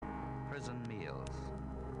prison meals.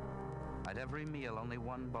 At every meal, only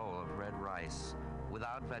one bowl of red rice,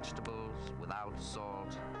 without vegetables, without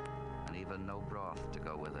salt, and even no broth to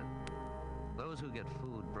go with it. Those who get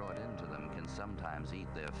food brought into them can sometimes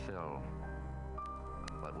eat their fill,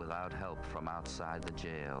 but without help from outside the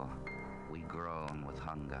jail, we groan with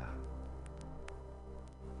hunger.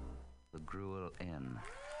 The Gruel Inn.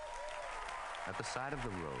 At the side of the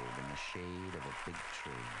road, in the shade of a big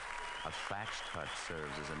tree, a thatched hut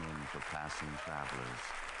serves as an inn for passing travelers.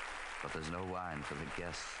 But there's no wine for the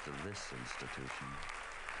guests of this institution.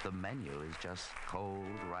 The menu is just cold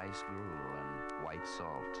rice gruel and white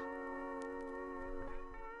salt.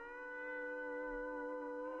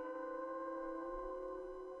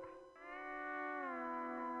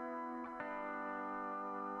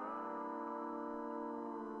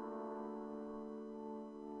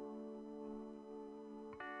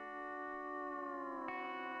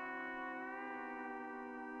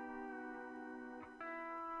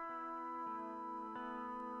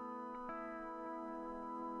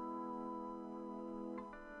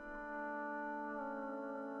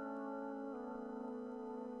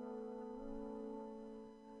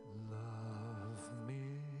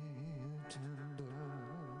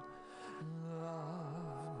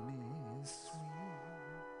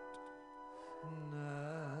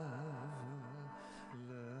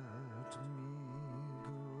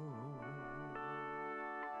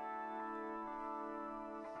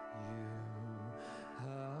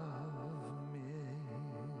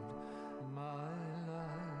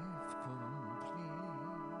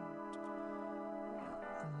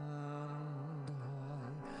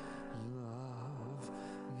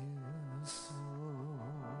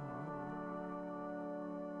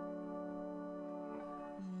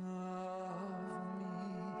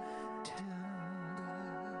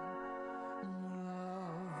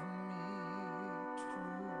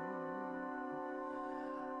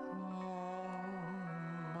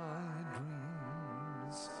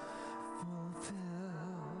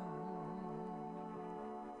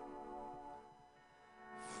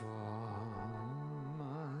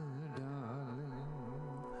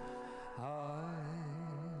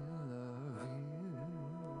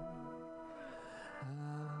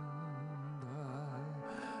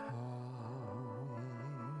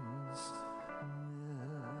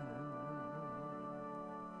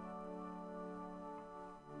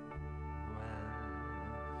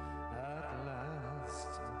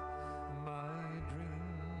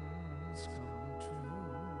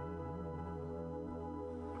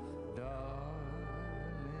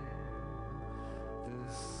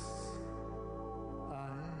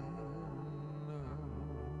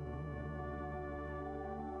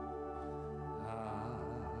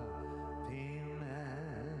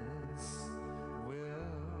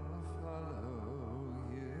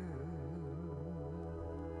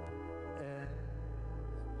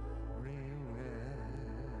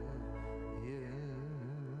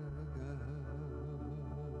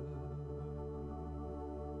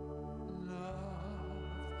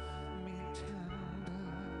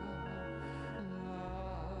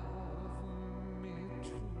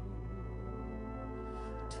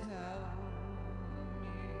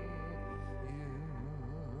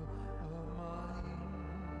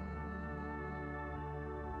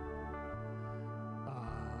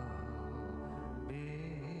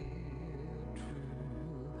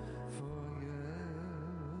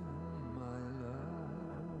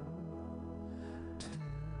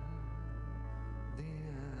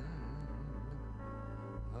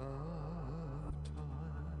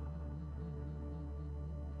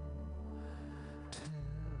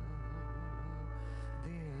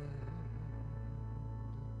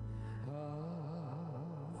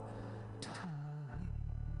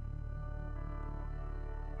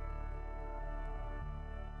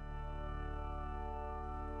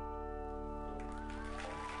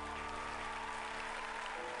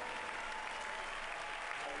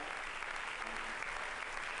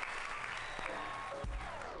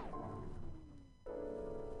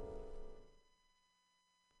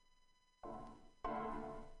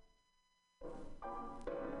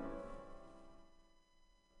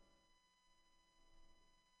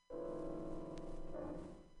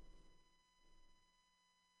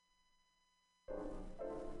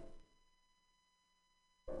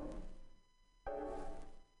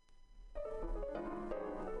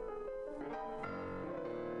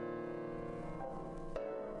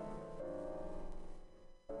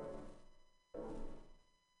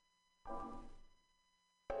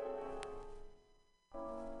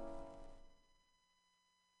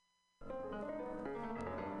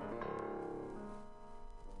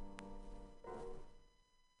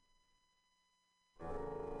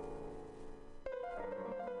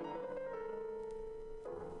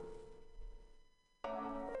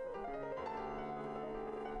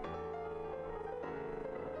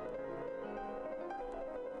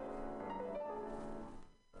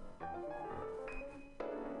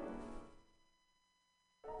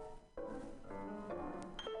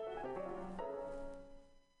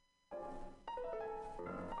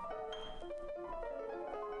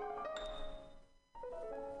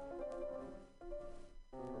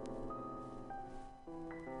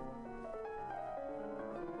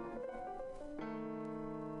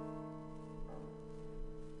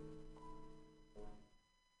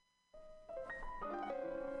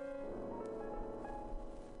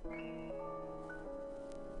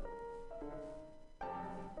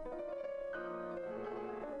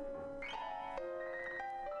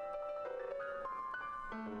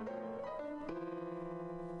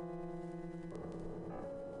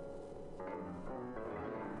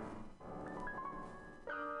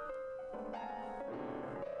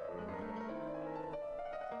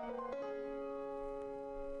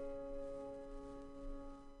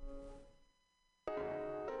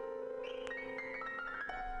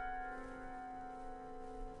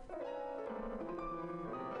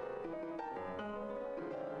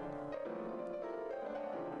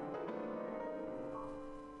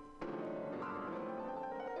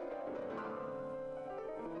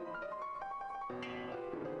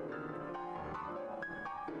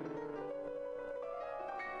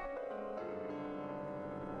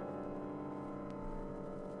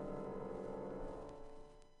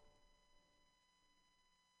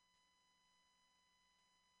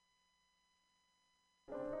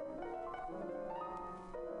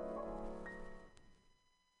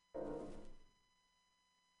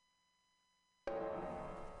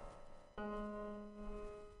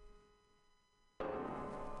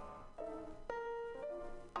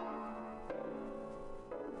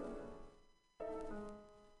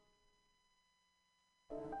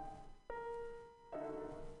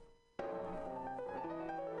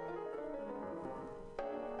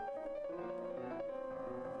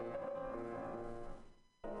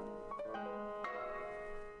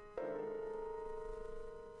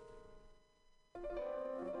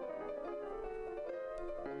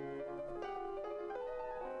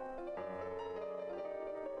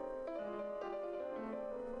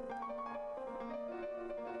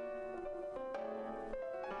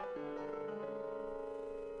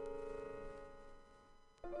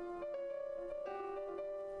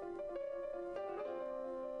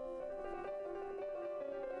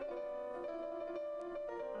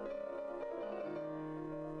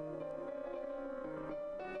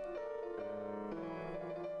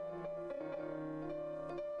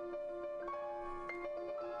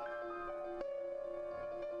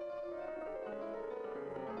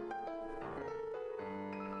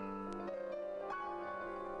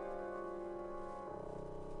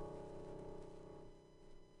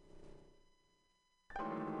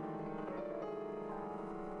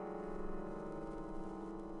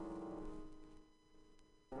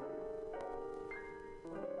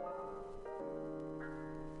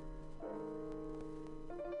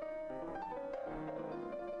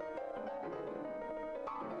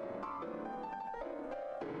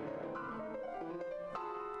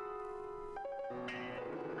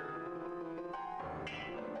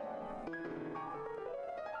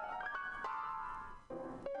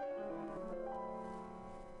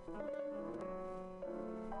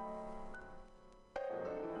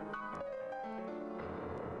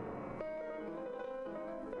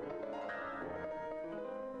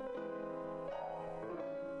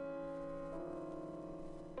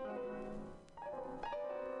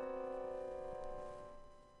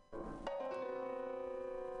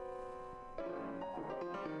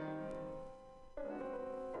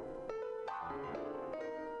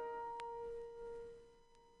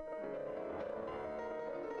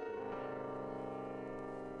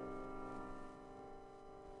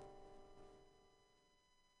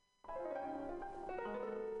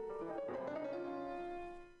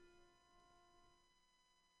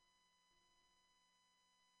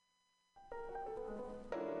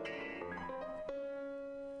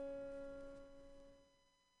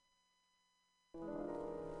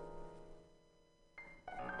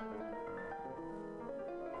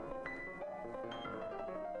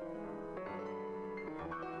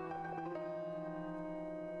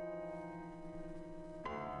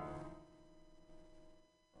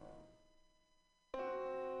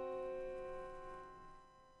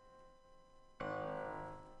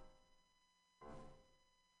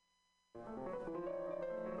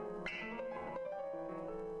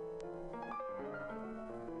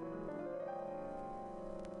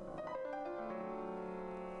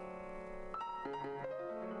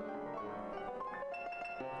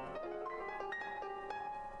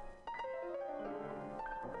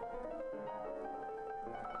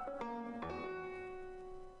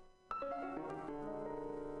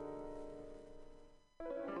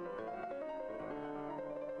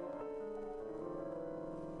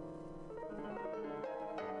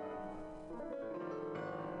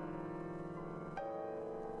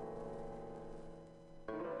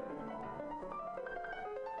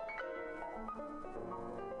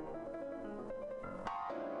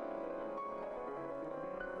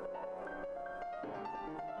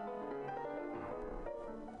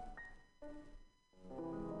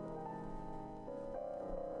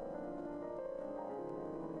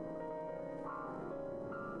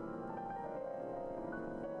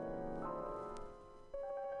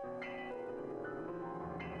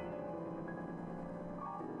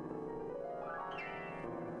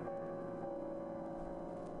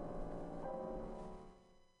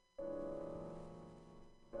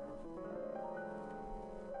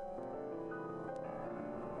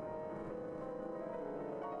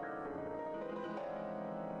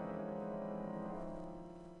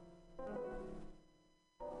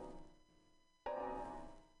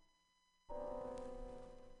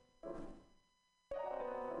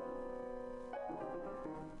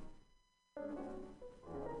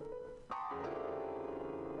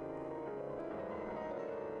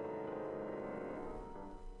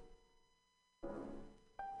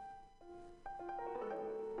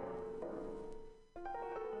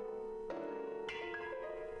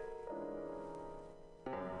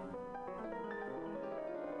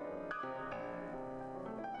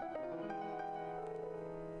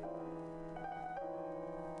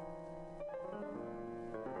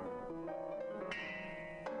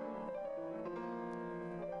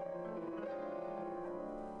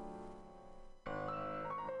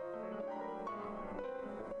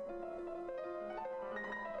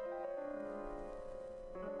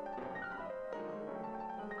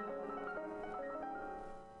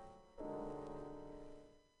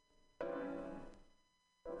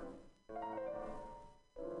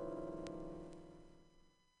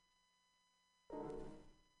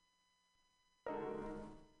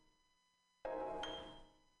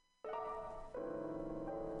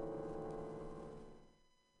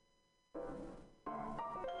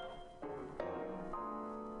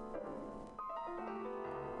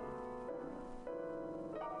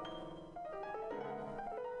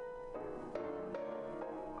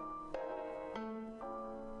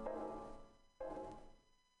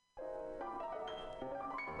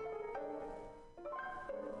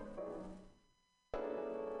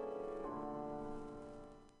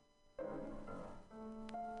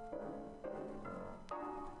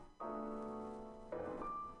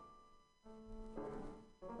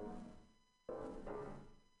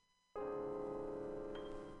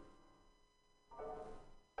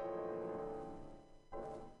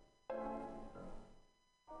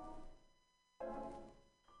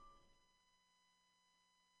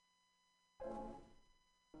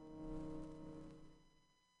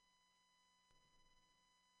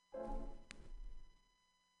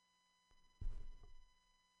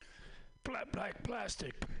 Flat Black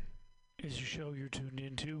Plastic is your show you're tuned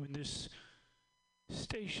into in this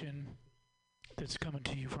station that's coming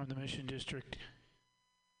to you from the Mission District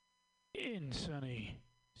in sunny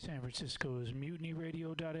San Francisco's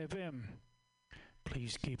MutinyRadio.fm.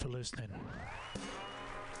 Please keep listening.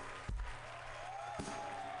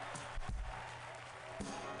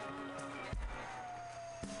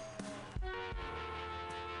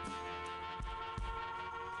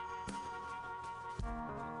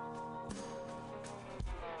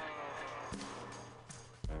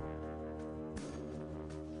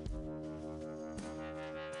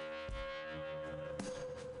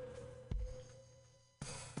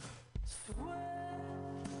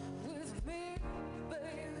 With me,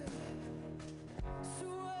 baby.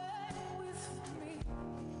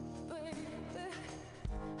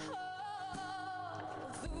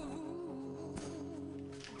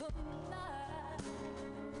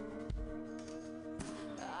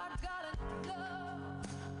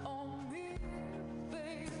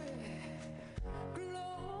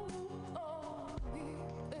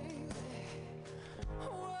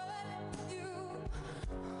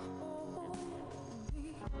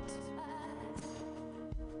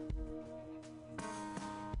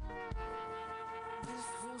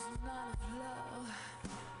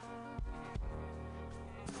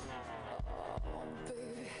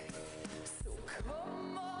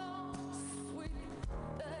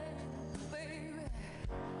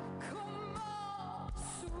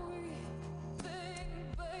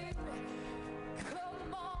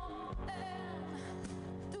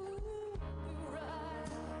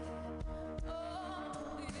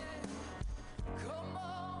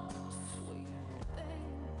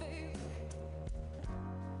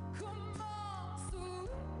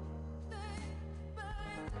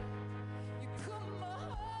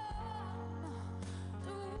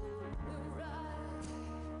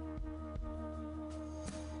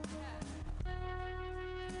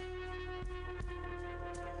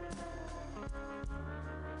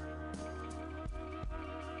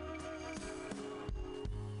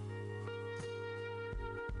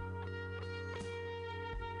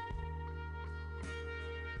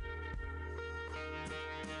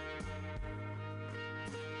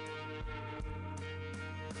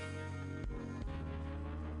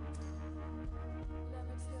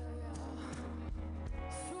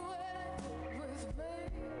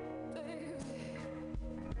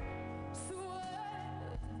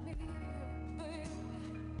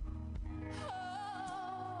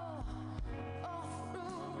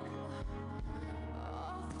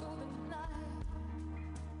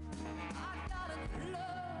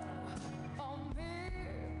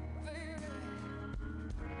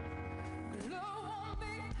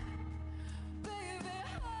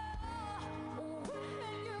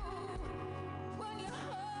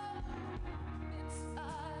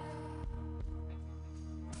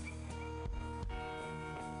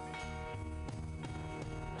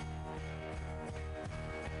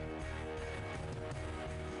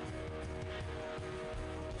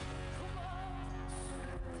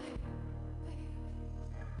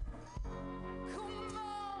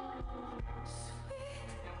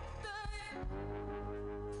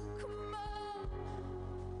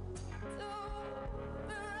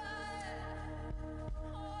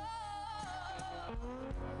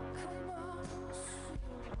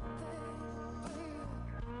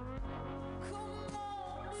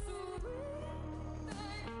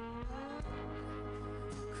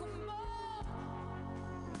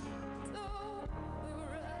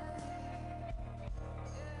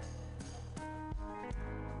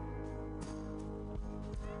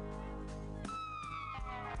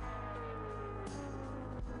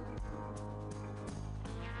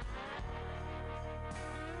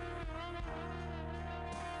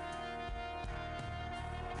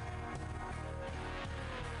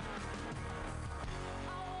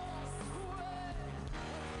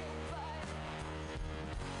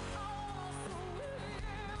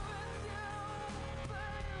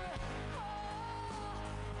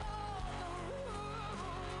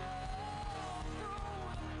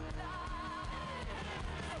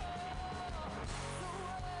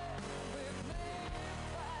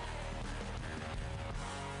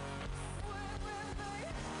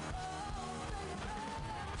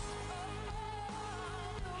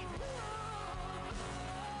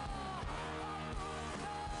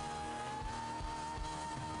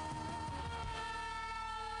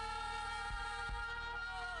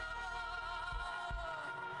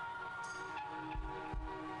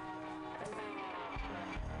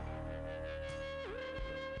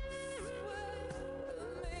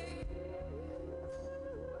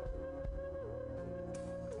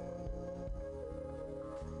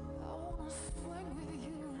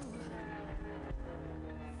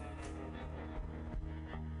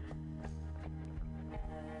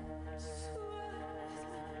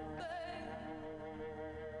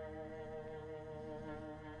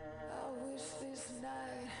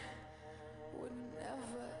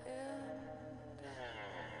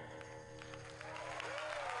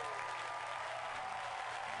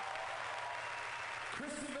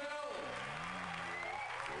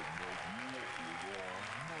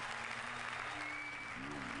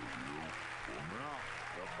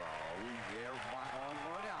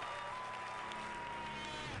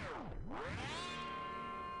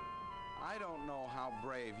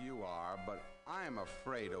 brave you are, but I'm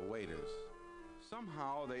afraid of waiters.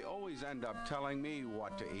 Somehow they always end up telling me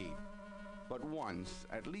what to eat. But once,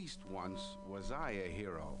 at least once, was I a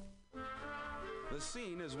hero. The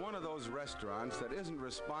Scene is one of those restaurants that isn't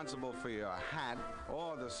responsible for your hat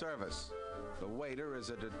or the service. The waiter is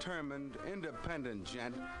a determined, independent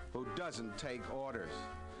gent who doesn't take orders.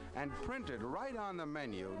 And printed right on the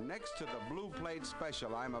menu next to the blue plate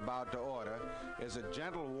special I'm about to order is a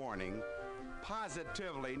gentle warning,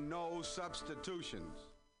 positively no substitutions.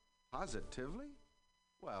 Positively?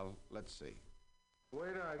 Well, let's see.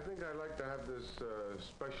 Waiter, I think I'd like to have this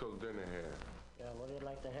special dinner here. Yeah, what do you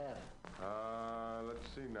like to have? Let's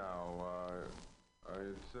see now.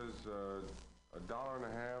 It says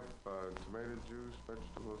 $1.50, tomato juice,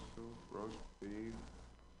 vegetable soup, roast beef.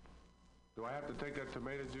 Do I have to take that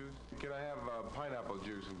tomato juice? Can I have pineapple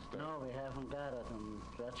juice instead? No, we haven't got it. And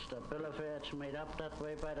that's the bill of fare. It's made up that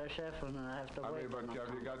way by the chef, and I have to wait. But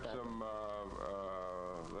have you got some,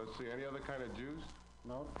 let's see, any other kind of juice?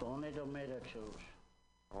 No, only tomato juice.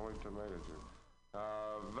 Only tomato juice.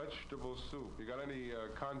 Vegetable soup. You got any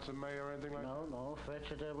consomme or anything like that? No,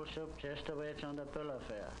 vegetable soup, just the way it's on the bill of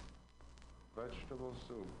fare. Vegetable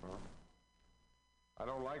soup, huh? I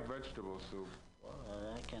don't like vegetable soup. Well,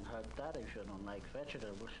 I can help that if you don't like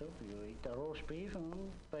vegetable soup. You eat the roast beef and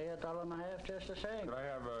pay $1.50 just the same.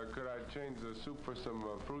 Could I change the soup for some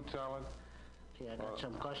fruit salad? See, I got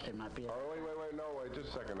some custom up here. Oh, wait, just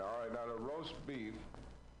a second. All right, now the roast beef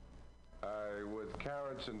with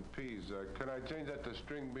carrots and peas. Can I change that to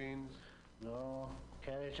string beans? No,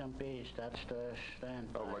 carrots and peas, that's the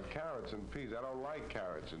standby. Oh, but carrots and peas. I don't like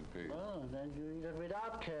carrots and peas. Oh, then you eat it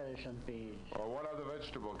without carrots and peas. Or what other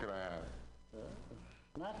vegetable can I have?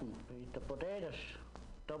 Nothing. Eat the potatoes.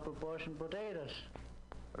 Double portion potatoes.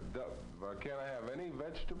 Can I have any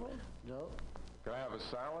vegetable? No. Can I have a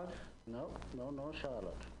salad? No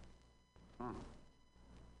salad.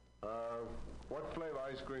 What flavor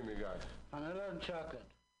ice cream you got? Vanilla and chocolate.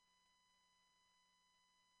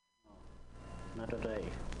 No, not today.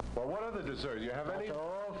 Well, what other dessert? You have any? That's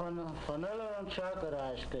all vanilla and chocolate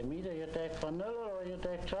ice cream. Either you take vanilla or you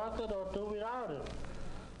take chocolate or do without it.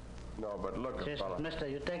 No, but look, fella. Mister,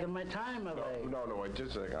 you're taking my time away. No, wait,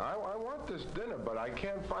 just a second. I want this dinner, but I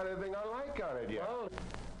can't find anything I like on it yet. Well,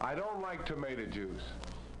 I don't like tomato juice.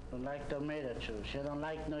 You don't like tomato juice. You don't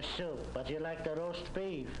like no soup, but you like the roast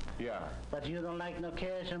beef. Yeah. But you don't like no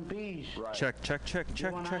carrots and peas. Right. Check.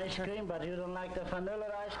 You want ice cream, but you don't like the vanilla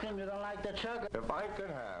ice cream. You don't like the chocolate. If I could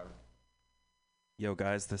have... Yo,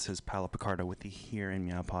 guys, this is Paolo Picardo with the Here in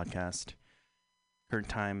Meow podcast. Current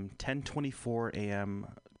time, 10:24 a.m.,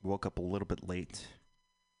 woke up a little bit late.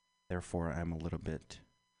 Therefore, I'm a little bit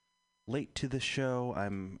late to the show.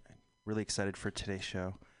 I'm really excited for today's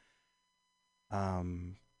show.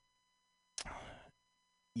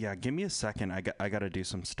 Yeah, give me a second. I got to do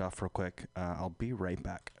some stuff real quick. I'll be right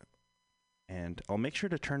back. And I'll make sure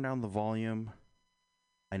to turn down the volume.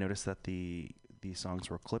 I noticed that these songs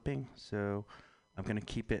were clipping, so I'm going to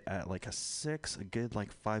keep it at like a 6, a good like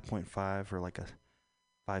 5.5 or like a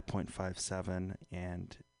 5.57,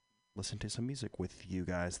 and listen to some music with you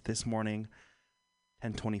guys this morning,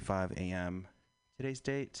 10:25 a.m. Today's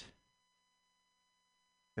date,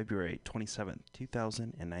 February 27th,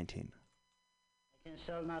 2019. I can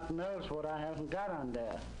sell nothing else what I haven't got on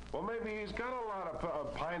there. Well, maybe he's got a lot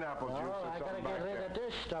of pineapple juice or I something gotta back get rid there. of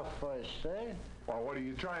this stuff first, eh? Well, what are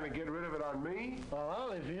you trying to get rid of it on me?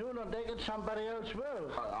 Well, if you don't take it, somebody else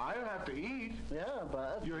will. I don't have to eat. Yeah,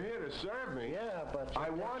 but... You're here to serve me. Yeah, but...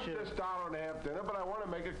 I want this $1.50 dinner, but I want to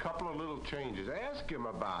make a couple of little changes. Ask him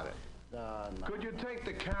about it. No. Could you take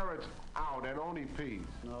the carrots out and only peas?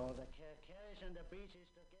 No, the carrots and the peas is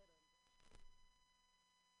together.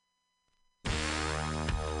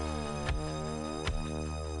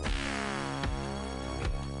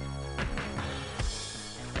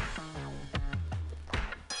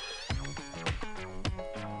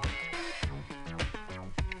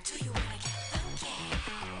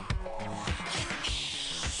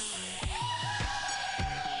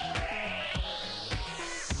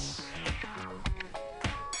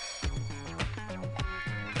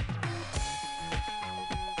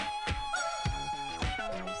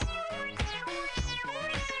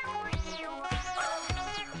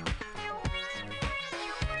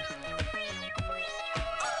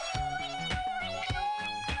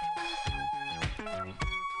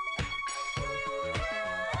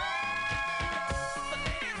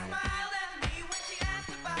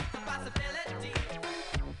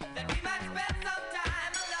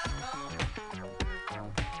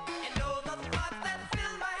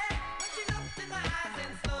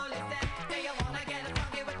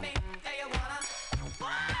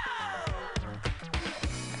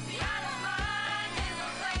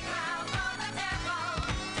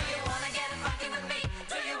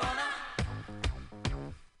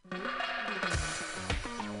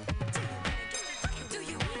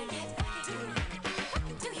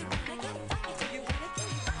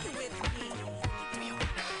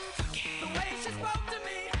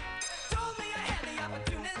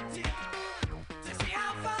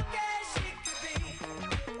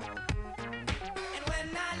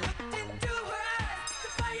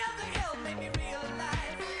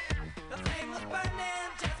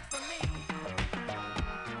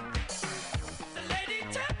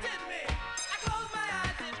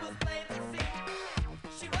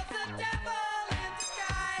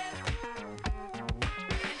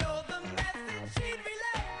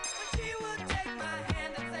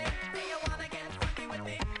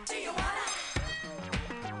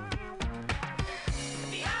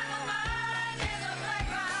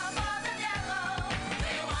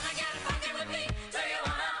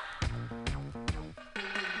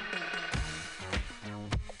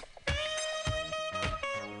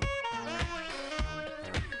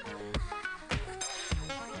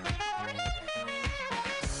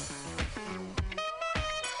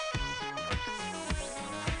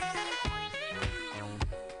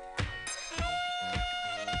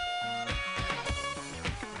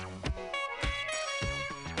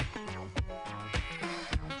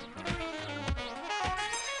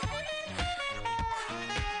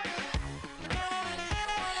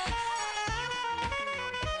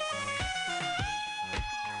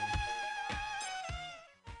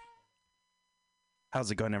 How's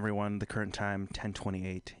it going, everyone? The current time,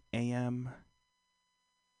 10:28 a.m.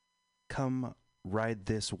 Come ride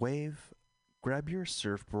this wave. Grab your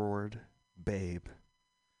surfboard, babe.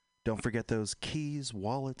 Don't forget those keys,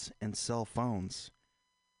 wallets, and cell phones.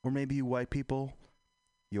 Or maybe you white people,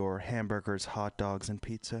 your hamburgers, hot dogs, and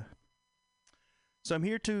pizza. So I'm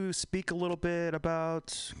here to speak a little bit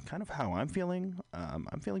about kind of how I'm feeling.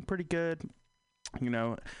 I'm feeling pretty good. You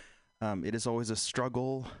know, it is always a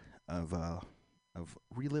struggle of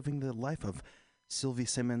reliving the life of Sylvie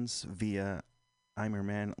Simmons via I'm Your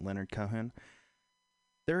Man, Leonard Cohen.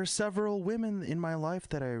 There are several women in my life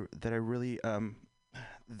that I really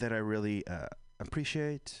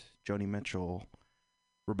appreciate. Joni Mitchell,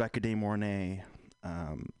 Rebecca De Mornay.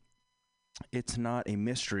 It's not a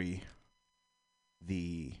mystery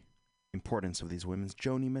the importance of these women.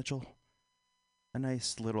 Joni Mitchell, a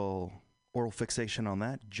nice little oral fixation on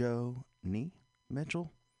that. Joni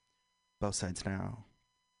Mitchell, both sides now.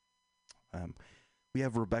 We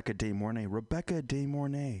have Rebecca De Mornay. Rebecca De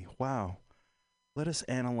Mornay, wow. Let us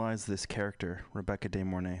analyze this character, Rebecca De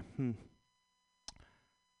Mornay.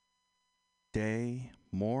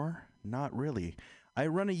 Not really. I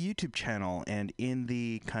run a YouTube channel, and in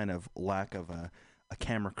the kind of lack of a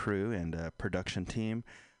camera crew and a production team,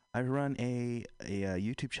 I run a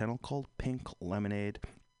YouTube channel called Pink Lemonade.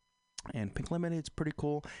 And Pink Lemonade's pretty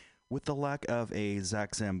cool. With the lack of a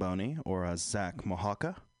Zach Zamboni or a Zach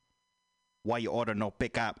Mohaka. Why you order no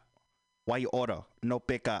pick up? Why you order no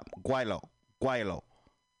pick up? Guaylo.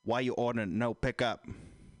 Why you order no pick up?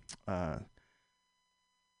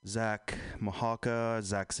 Zach Mohaka,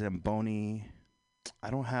 Zach Zamboni. I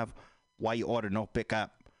don't have why you order no pick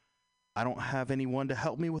up. I don't have anyone to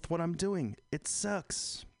help me with what I'm doing. It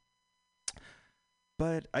sucks.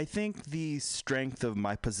 But I think the strength of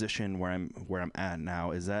my position where I'm at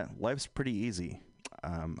now is that life's pretty easy.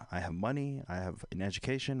 I have money, I have an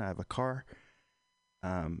education, I have a car.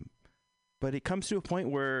 But it comes to a point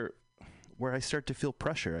where I start to feel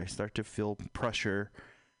pressure. I start to feel pressure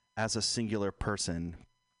as a singular person.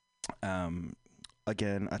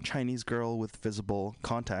 Again, a Chinese girl with visible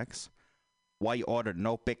contacts. Why you order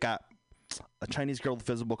no pick up? A Chinese girl with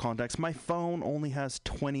visible contacts. My phone only has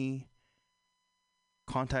 20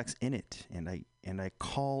 contacts in it, and I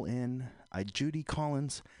call in. Judy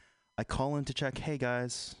Collins. I call in to check. Hey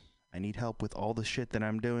guys, I need help with all the shit that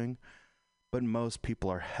I'm doing, but most people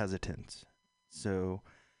are hesitant. So,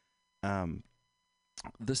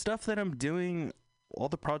 the stuff that I'm doing, all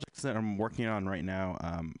the projects that I'm working on right now.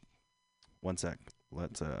 One sec.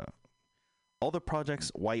 All the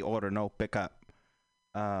projects. Why you order no pick up?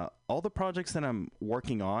 All the projects that I'm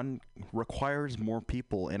working on requires more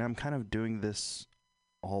people, and I'm kind of doing this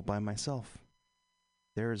all by myself.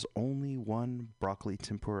 There's only one broccoli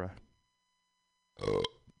tempura.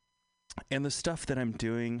 And the stuff that I'm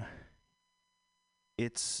doing,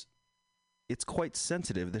 it's quite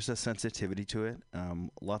sensitive. There's a sensitivity to it.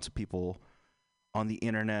 Lots of people on the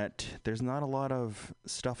internet, there's not a lot of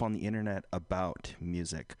stuff on the internet about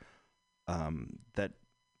music. That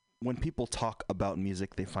when people talk about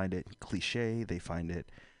music, they find it cliche. They find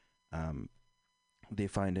it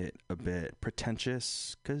a bit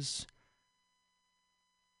pretentious, because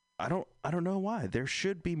I don't know why. There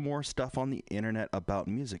should be more stuff on the internet about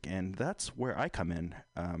music, and that's where I come in.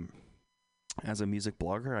 As a music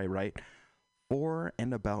blogger, I write for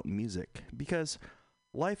and about music, because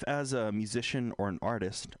life as a musician or an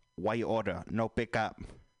artist, why you order no pick up?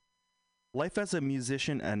 Life as a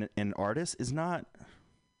musician and an artist is not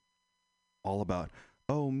all about,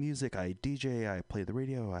 oh, music, I DJ, I play the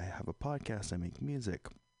radio, I have a podcast, I make music.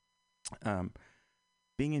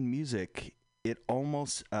 Being in music, it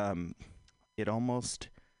almost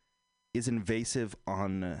is invasive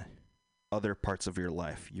on other parts of your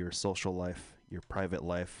life, your social life, your private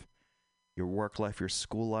life, your work life, your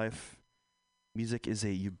school life. Music is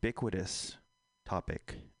a ubiquitous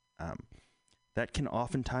topic that can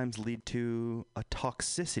oftentimes lead to a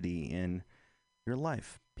toxicity in your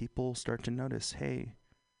life. People start to notice, hey,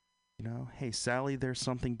 Sally, there's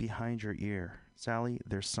something behind your ear. Sally,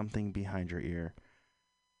 there's something behind your ear.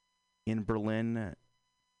 In Berlin,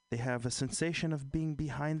 they have a sensation of being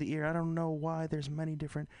behind the ear. I don't know why. There's many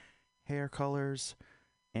different hair colors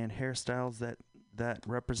and hairstyles that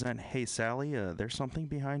represent, hey, Sally, there's something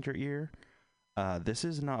behind your ear. This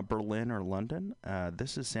is not Berlin or London.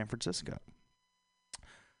 This is San Francisco.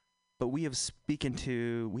 But we have spoken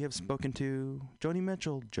to Joni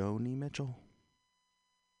Mitchell.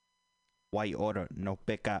 Why you order no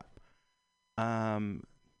pick up?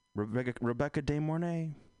 Rebecca De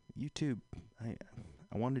Mornay, YouTube.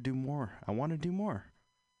 I want to do more.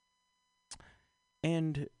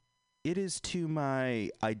 And it is to my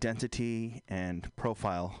identity and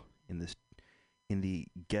profile in the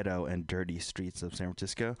ghetto and dirty streets of San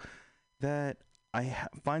Francisco that I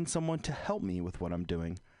find someone to help me with what I'm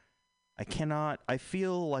doing. I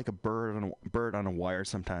feel like a bird on a wire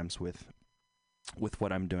sometimes with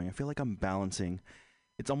what I'm doing. I feel like I'm balancing.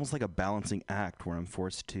 It's almost like a balancing act where I'm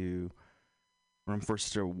forced to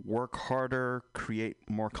work harder, create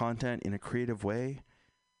more content in a creative way,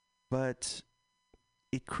 but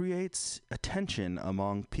it creates a tension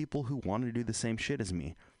among people who want to do the same shit as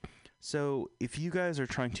me. So if you guys are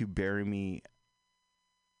trying to bury me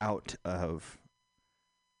out of,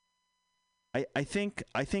 I think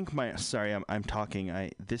I'm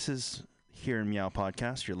talking. This is Hear and Meow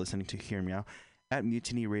podcast. You're listening to Hear and Meow at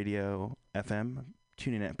MutinyRadio FM.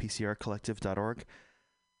 Tune in at PCRcollective.org.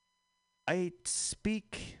 I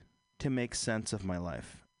speak to make sense of my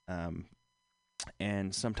life,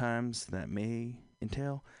 and sometimes that may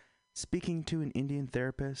entail speaking to an Indian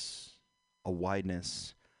therapist, a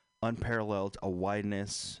wideness, unparalleled, a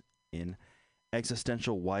wideness in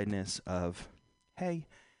existential wideness of, hey,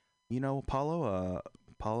 you know, Apollo,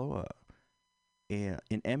 an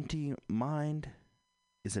empty mind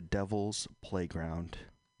is a devil's playground.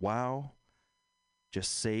 Wow.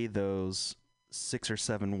 Just say those 6 or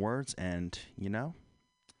 7 words and, you know,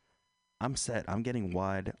 I'm set. I'm getting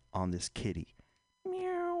wide on this kitty.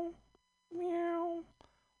 Meow, meow.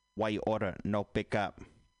 Why you order no pickup?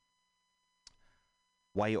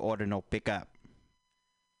 Why you order no pickup?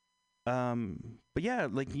 But yeah,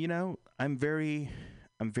 like, you know, I'm very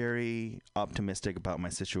optimistic about my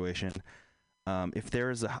situation. If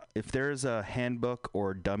there is a handbook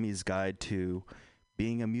or dummy's guide to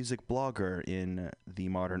being a music blogger in the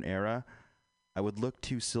modern era, I would look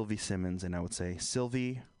to Sylvie Simmons and I would say,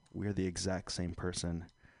 Sylvie, we're the exact same person.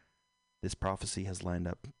 This prophecy has lined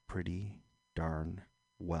up pretty darn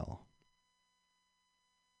well.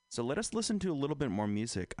 So let us listen to a little bit more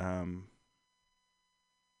music. Let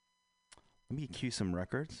me cue some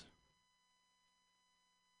records.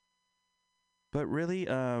 But really, you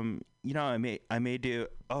know, I may do.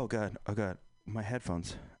 Oh god, my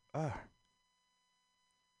headphones. My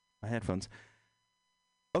headphones.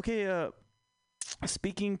 Okay.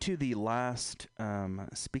 Speaking to the last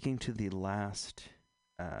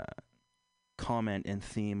comment and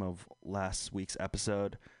theme of last week's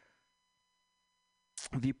episode,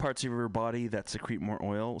 the parts of your body that secrete more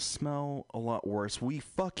oil smell a lot worse. We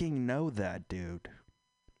fucking know that, dude.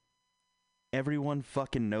 Everyone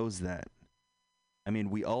fucking knows that. I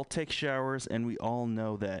mean, we all take showers and we all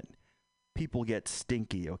know that people get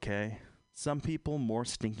stinky, okay? Some people more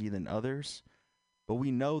stinky than others, but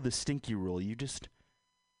we know the stinky rule.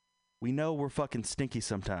 We know we're fucking stinky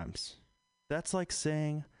sometimes. That's like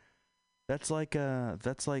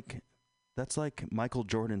Michael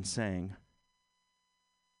Jordan saying,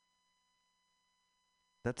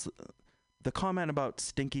 that's the comment about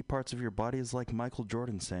stinky parts of your body is like Michael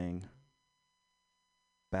Jordan saying,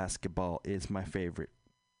 basketball is my favorite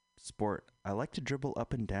sport. I like to dribble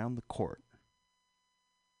up and down the court.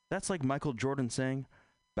 That's like Michael Jordan saying,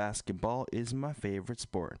 basketball is my favorite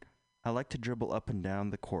sport. I like to dribble up and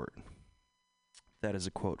down the court. That is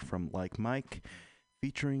a quote from Like Mike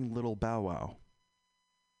featuring Little Bow Wow.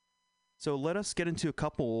 So let us get into a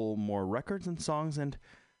couple more records and songs, and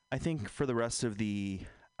I think for the rest of the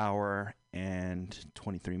hour and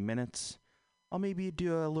 23 minutes, I'll maybe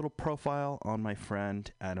do a little profile on my friend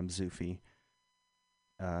Adam Zufi,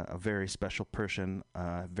 a very special person,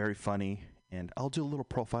 very funny, and I'll do a little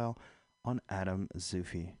profile on Adam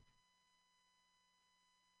Zufi.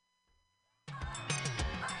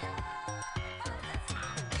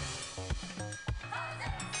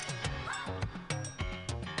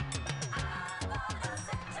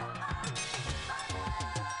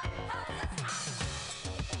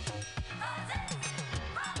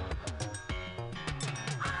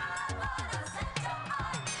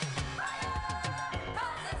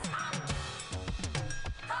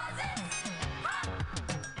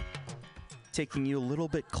 Taking you a little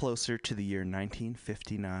bit closer to the year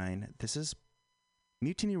 1959. This is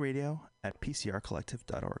Mutiny Radio at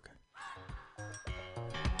PCRcollective.org.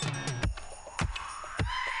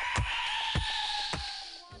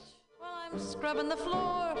 Well, I'm scrubbing the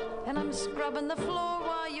floor, and I'm scrubbing the floor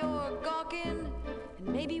while you're gawking. And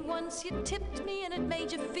maybe once you tipped me and it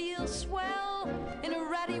made you feel swell in a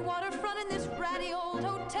ratty waterfront in this ratty old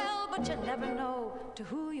hotel. But you never know to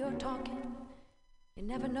who you're talking. You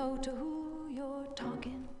never know to who you're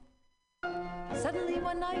talking. Suddenly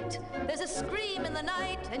one night, there's a scream in the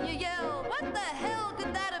night, and you yell, what the hell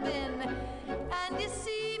could that have been? And you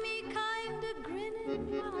see me kinda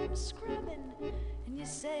grinning while I'm scrubbing, and you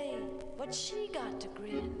say, what she got to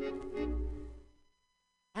grin?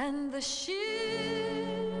 And the ship,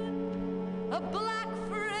 a black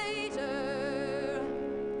freighter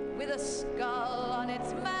with a skull on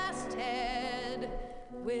its masthead,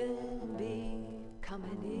 will be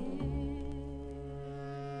coming in.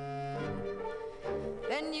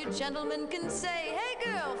 Then you gentlemen can say,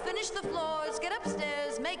 hey girl, finish the floors, get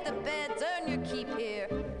upstairs, make the beds, earn your keep here.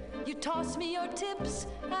 You toss me your tips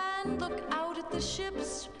and look out at the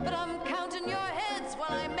ships, but I'm counting your heads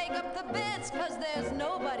while I make up the beds, 'cause there's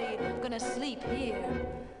nobody gonna sleep here.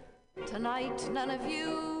 Tonight none of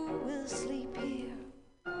you will sleep here.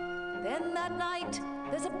 Then that night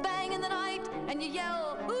there's a bang in the night and you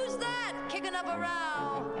yell, who's that, kicking up a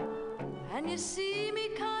row? And you see me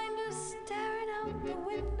kinda staring out the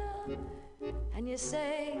window, and you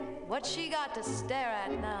say, what's she got to stare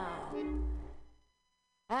at now?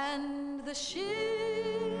 And the ship,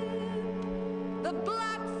 the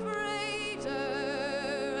black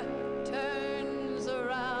freighter, turns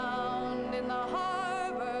around in the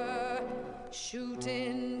harbor,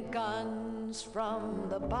 shooting guns from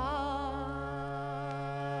the bow.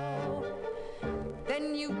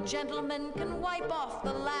 Then you gentlemen can wipe off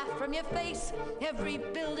the laugh from your face. Every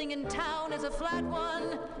building in town is a flat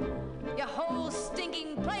one. Your whole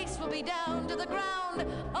stinking place will be down to the ground.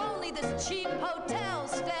 Only this cheap hotel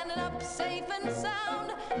standing up safe and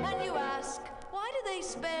sound. And you ask, why do they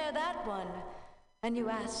spare that one? And you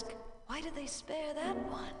ask, why do they spare that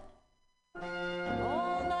one?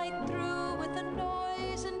 All night through with the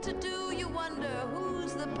noise and to do, you wonder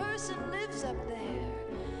who's the person lives up there.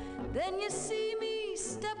 Then you see me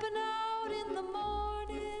stepping out in the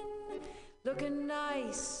morning, looking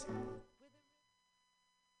nice.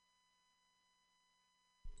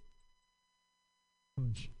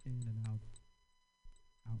 Push in and out,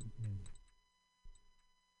 out and in.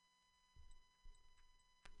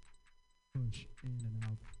 Push in and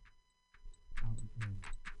out, out and in.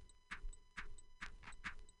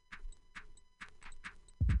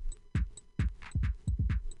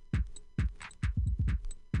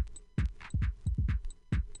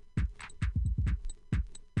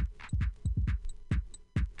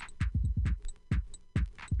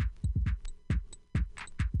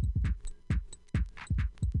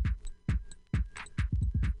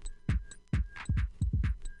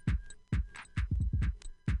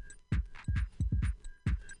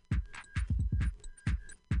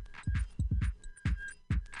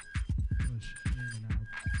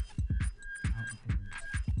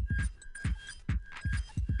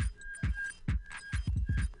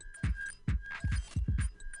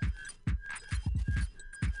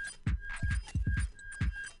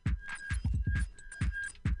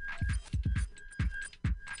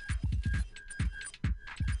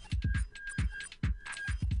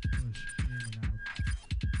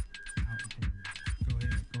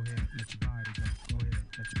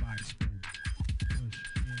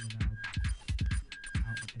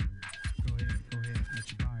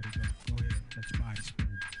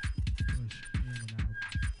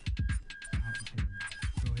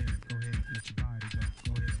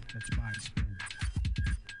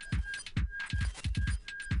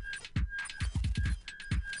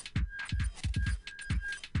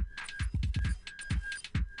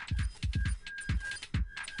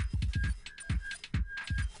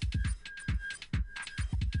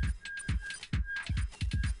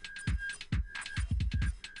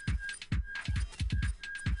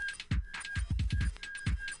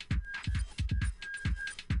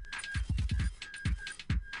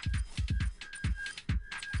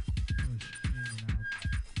 Push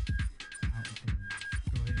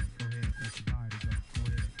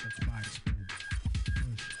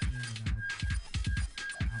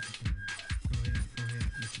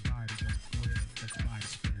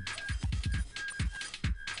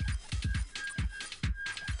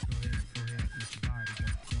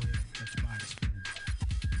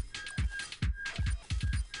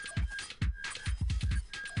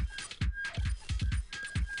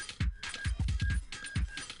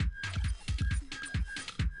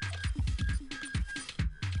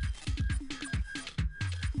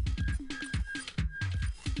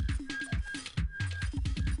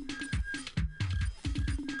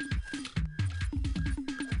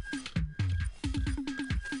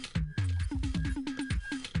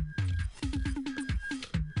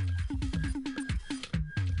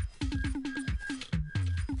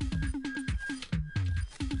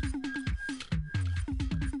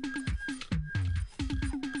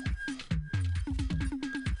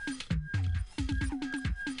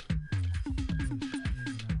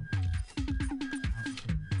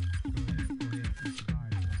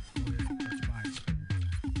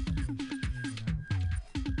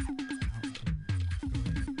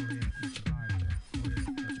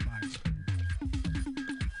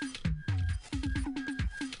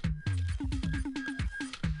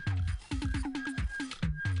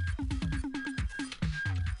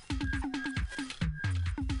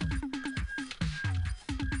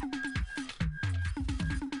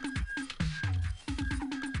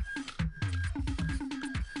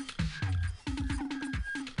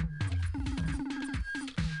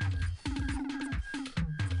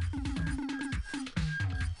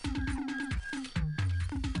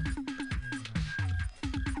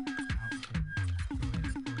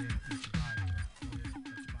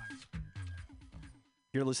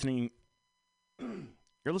You're listening.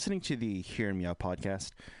 You're listening to the Hear and Meow podcast.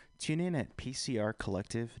 Tune in at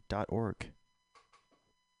pcrcollective.org.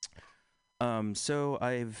 So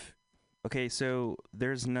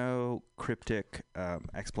there's no cryptic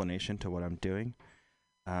explanation to what I'm doing.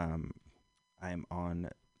 I'm on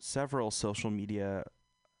several social media.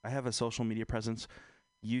 I have a social media presence.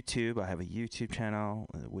 YouTube. I have a YouTube channel,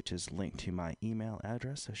 which is linked to my email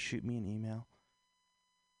address. So shoot me an email.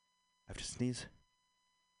 I have to sneeze.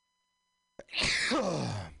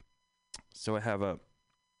 So I have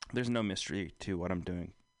there's no mystery to what I'm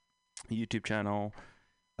doing. A YouTube channel,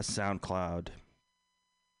 a SoundCloud,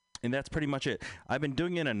 and that's pretty much it. I've been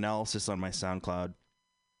doing an analysis on my SoundCloud.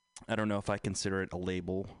 I don't know if I consider it a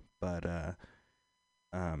label, but I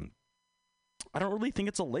don't really think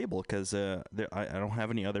it's a label because I don't have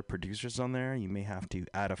any other producers on there. You may have to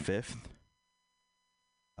add a fifth.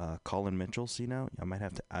 Colin Mitchell's, I might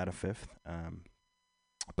have to add a fifth.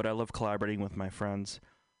 But I love collaborating with my friends.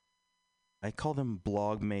 I call them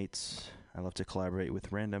blog mates. I love to collaborate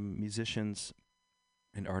with random musicians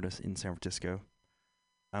and artists in San Francisco.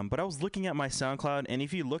 But I was looking at my SoundCloud, and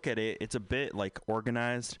if you look at it, it's a bit like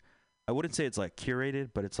organized. I wouldn't say it's like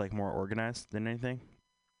curated, but it's like more organized than anything.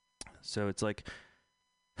 So it's like,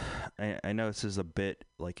 I know this is a bit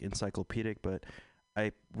like encyclopedic, but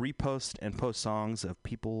I repost and post songs of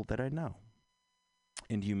people that I know.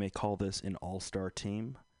 And you may call this an all-star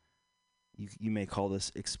team. You may call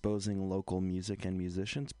this exposing local music and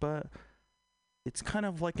musicians, but it's kind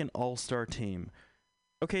of like an all-star team.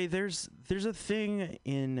 Okay, there's a thing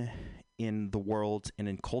in the world and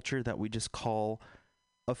in culture that we just call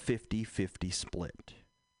a 50-50 split.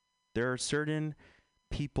 There are certain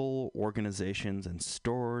people, organizations, and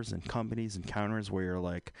stores and companies and counters where you're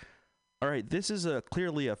like, all right, this is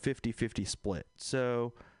clearly a 50-50 split.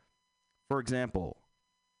 So, for example,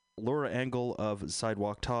 Laura Engel of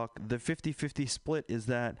Sidewalk Talk, the 50-50 split is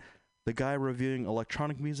that the guy reviewing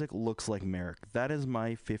electronic music looks like Merrick. That is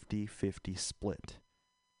my 50-50 split.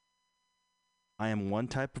 I am one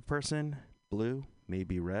type of person, blue,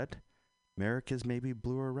 maybe red. Merrick is maybe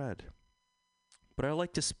blue or red. But I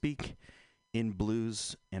like to speak in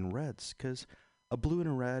blues and reds because a blue and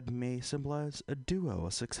a red may symbolize a duo,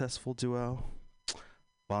 a successful duo.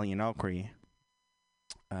 Valianalcree,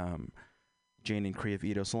 Jane and Cree of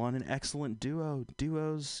Edo Salon, an excellent duo.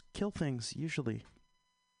 Duos kill things, usually.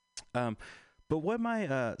 But what my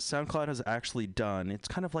SoundCloud has actually done, it's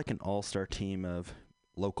kind of like an all-star team of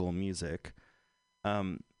local music.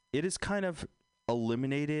 It is kind of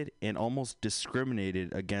eliminated and almost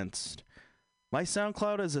discriminated against. My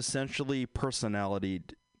SoundCloud is essentially personality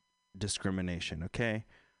discrimination, okay?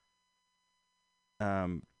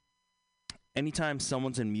 Anytime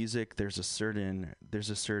someone's in music,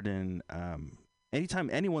 anytime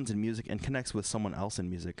anyone's in music and connects with someone else in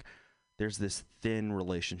music, there's this thin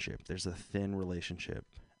relationship. There's a thin relationship.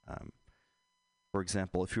 For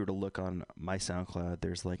example, if you were to look on my SoundCloud,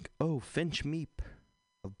 there's like, Finch Meep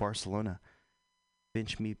of Barcelona.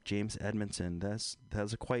 Finch Meep, James Edmondson. That's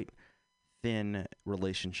a quite thin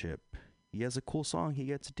relationship. He has a cool song, he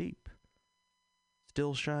gets deep.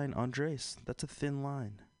 Still Shine, Andres, that's a thin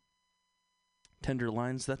line. Tender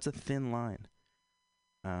Lines, that's a thin line.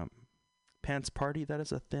 Pants Party, that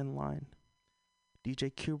is a thin line.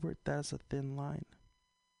 DJ Kubert, that is a thin line.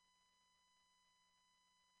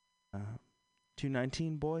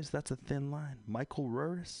 219 Boys, that's a thin line. Michael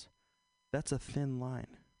Ruris, that's a thin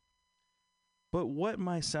line. But what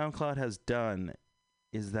my SoundCloud has done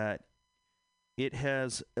is that it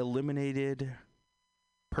has eliminated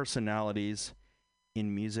personalities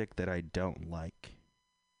in music that I don't like.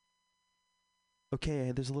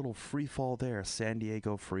 Okay, there's a little free fall there. San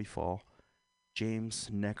Diego free fall. James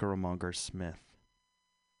Necromonger Smith.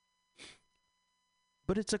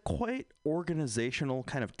 But it's a quite organizational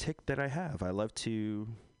kind of tick that I have. I love to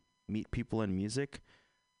meet people in music.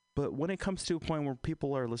 But when it comes to a point where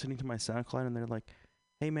people are listening to my SoundCloud and they're like,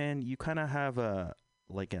 hey man, you kind of have an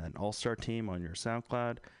all-star team on your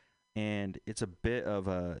SoundCloud, and it's a bit of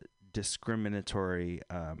a discriminatory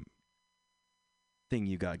thing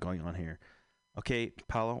you got going on here. Okay,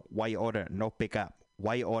 Paulo, why you order no pickup?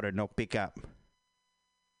 Why you order no pickup?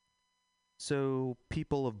 So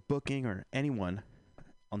people of booking or anyone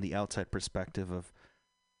on the outside perspective of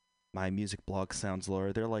my music blog Sounds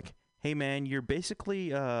Lower, they're like, hey man, you're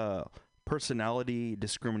basically personality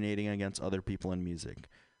discriminating against other people in music.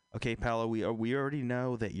 Okay, Paolo, we already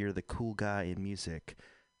know that you're the cool guy in music.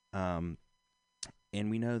 And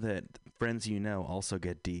we know that friends you know also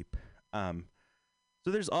get deep. So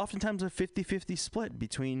there's oftentimes a 50-50 split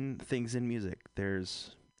between things in music.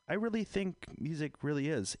 I really think music really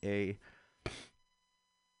is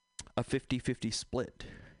a 50-50 split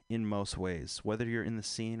in most ways, whether you're in the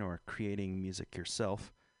scene or creating music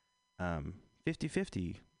yourself.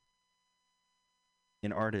 50-50.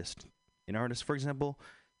 An artist, for example,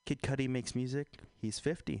 Kid Cudi makes music, he's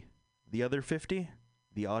 50. The other 50,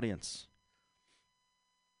 the audience.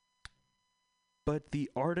 But the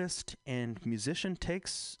artist and musician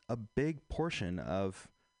takes a big portion of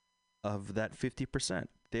that 50%.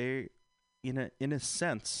 They, in a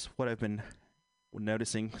sense, what I've been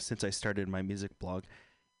noticing since I started my music blog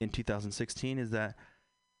in 2016 is that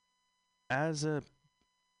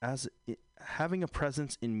having a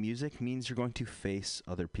presence in music means you're going to face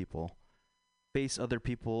other people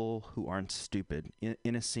who aren't stupid.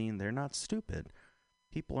 In a scene, they're not stupid.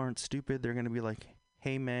 People aren't stupid. They're going to be like,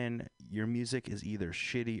 hey man, your music is either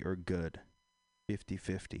shitty or good.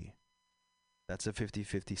 50-50. That's a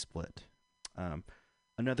 50-50 split.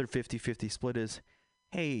 Another 50-50 split is,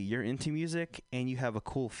 hey, you're into music and you have a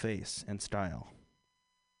cool face and style.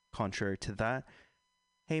 Contrary to that,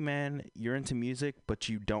 hey man, you're into music, but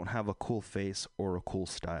you don't have a cool face or a cool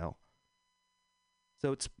style.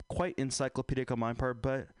 So it's quite encyclopedic on my part,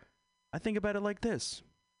 but I think about it like this.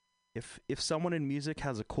 If someone in music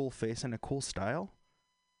has a cool face and a cool style,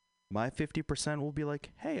 my 50% will be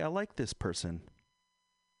like, hey, I like this person.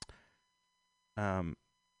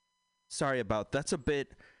 Sorry about that's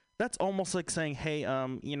almost like saying, hey,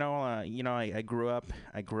 I grew up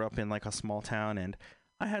in like a small town and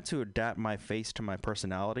I had to adapt my face to my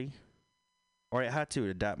personality, or I had to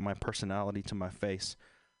adapt my personality to my face,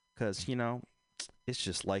 because, it's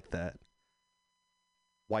just like that.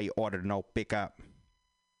 Why you order no pick up?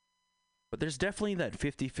 But there's definitely that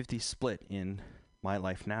 50-50 split in my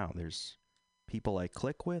life now. There's people I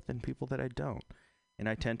click with and people that I don't. And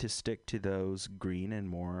I tend to stick to those green and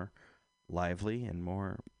more lively and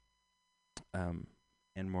more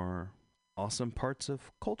awesome parts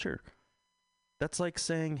of culture. That's like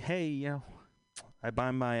saying, hey, I buy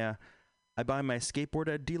my skateboard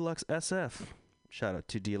at Deluxe SF. Shout out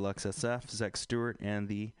to Deluxe SF, Zach Stewart, and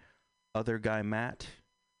the other guy, Matt.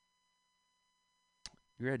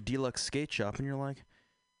 You're at Deluxe Skate Shop, and you're like,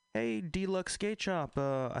 hey, Deluxe Skate Shop,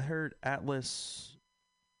 I heard Atlas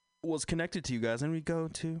was connected to you guys, and we go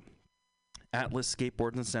to Atlas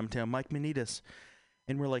Skateboards in San Mateo, Mike Manitas,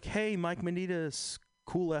 and we're like, hey, Mike Manitas,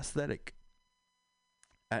 cool aesthetic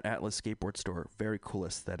at Atlas Skateboard Store, very cool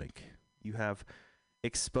aesthetic. You have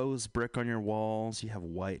exposed brick on your walls, you have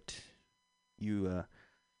white. You're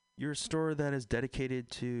a store that is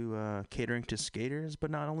dedicated to catering to skaters,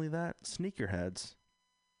 but not only that, sneakerheads.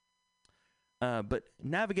 But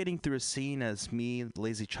navigating through a scene as me,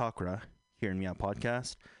 Lazy Chakra, here in Meow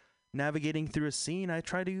Podcast, navigating through a scene, I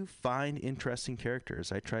try to find interesting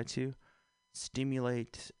characters. I try to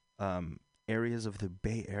stimulate areas of the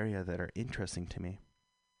Bay Area that are interesting to me.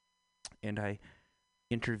 And I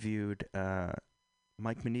interviewed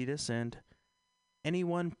Mike Manitas and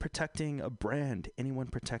anyone protecting a brand, anyone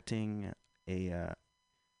protecting a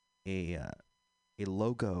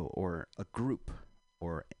logo or a group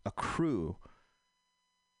or a crew.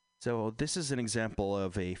 So this is an example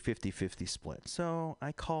of a 50-50 split. So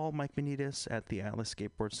I call Mike Manitas at the Atlas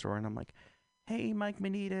Skateboard Store, and I'm like, hey, Mike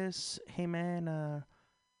Manitas, hey, man,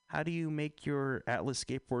 how do you make your Atlas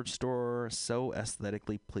Skateboard Store so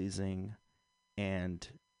aesthetically pleasing? And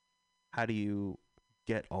how do you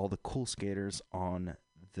get all the cool skaters on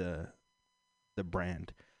the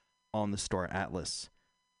brand, on the store Atlas?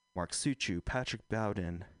 Mark Suchu, Patrick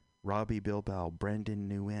Bowden, Robbie Bilbao, Brendan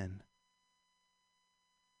Nguyen.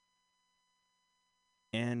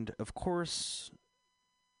 And, of course,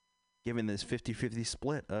 given this 50-50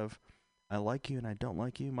 split of I like you and I don't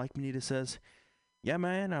like you, Mike Manita says, yeah,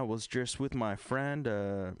 man, I was just with my friend.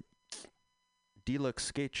 Deluxe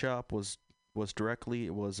Skate Shop was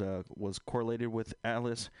correlated with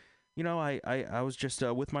Atlas. I was just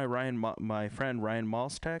with my friend Ryan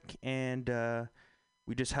Malstek, and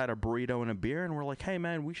we just had a burrito and a beer, and we're like, hey,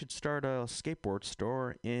 man, we should start a skateboard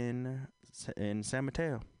store in San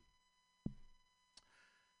Mateo.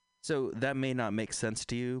 So that may not make sense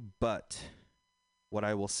to you, but what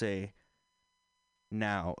I will say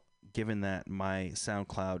now, given that my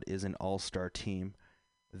SoundCloud is an all-star team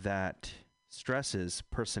that stresses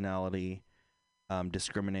personality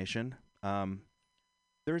discrimination,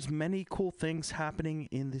 there's many cool things happening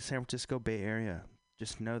in the San Francisco Bay Area.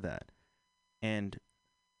 Just know that. And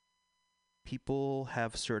people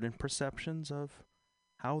have certain perceptions of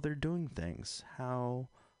how they're doing things,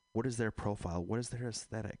 what is their profile? What is their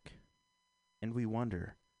aesthetic? And we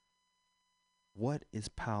wonder, what is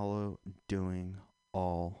Paolo doing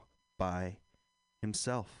all by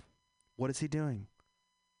himself? What is he doing?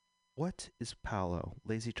 What is Paolo,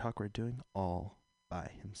 Lazy Chakra, doing all by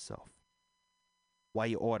himself? Why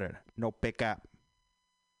you order? No pickup.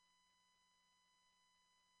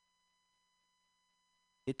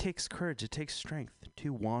 It takes courage, it takes strength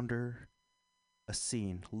to wander a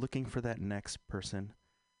scene looking for that next person.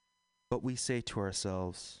 But we say to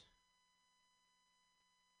ourselves,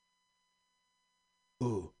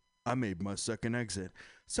 "Ooh, I made my second exit."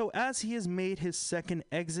 So as he has made his second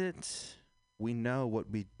exit, we know what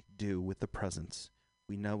we do with the presents.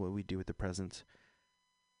 We know what we do with the presents.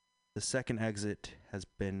 The second exit has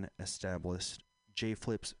been established. J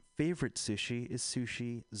Flip's favorite sushi is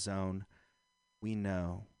Sushi Zone. We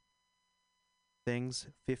know things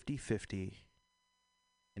 50-50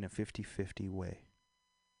 in a 50-50 way.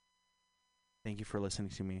 Thank you for listening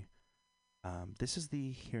to me. This is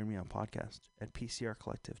the Hear Me Out podcast at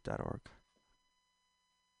pcrcollective.org.